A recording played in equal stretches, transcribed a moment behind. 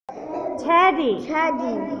teddy,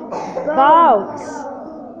 boat, boat,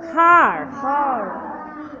 car, car,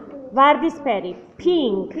 ვარდისფერი,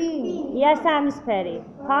 pink, pink, იასამნისფერი,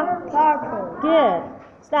 purple, good,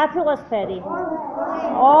 საფილოსფერი,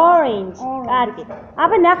 orange, კარგი.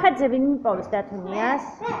 აბა ნახატზე ვინ მიპოვეს დათუნიას?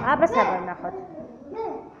 აბა საბა ნახოთ.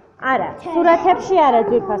 არა, სურათებში არა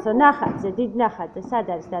ძვირფასო, ნახატზე, დიდ ნახატზე, სად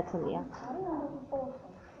არის დათუნია?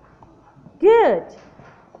 Good.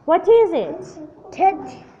 What is it?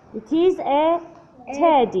 teddy, It is a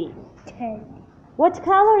teddy. What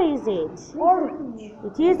color is it? orange,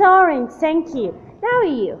 It is orange. Thank you. Now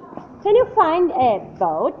you. Can you find a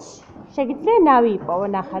boat? შეგიძლია ნავი იპოვო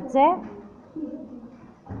ნახატზე?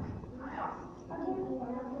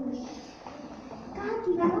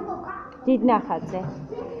 დიდ ნახატზე.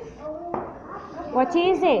 What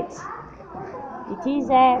is it? It is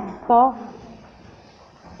a boat.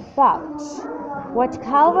 What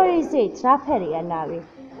color is it? რა ფერია ნავი?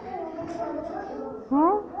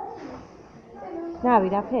 ნავი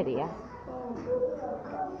რა ფერია?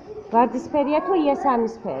 ვარდისფერია თუ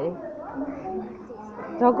იასამნისფერი?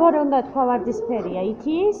 როგორ უნდა თქვა ვარდისფერია? It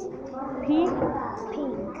is pink.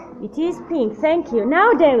 It is pink. Thank you. Now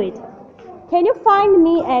David, can you find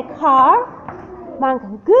me a car?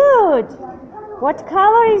 Good. What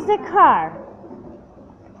color is the car?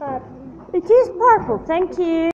 purple. It is purple. Thank you.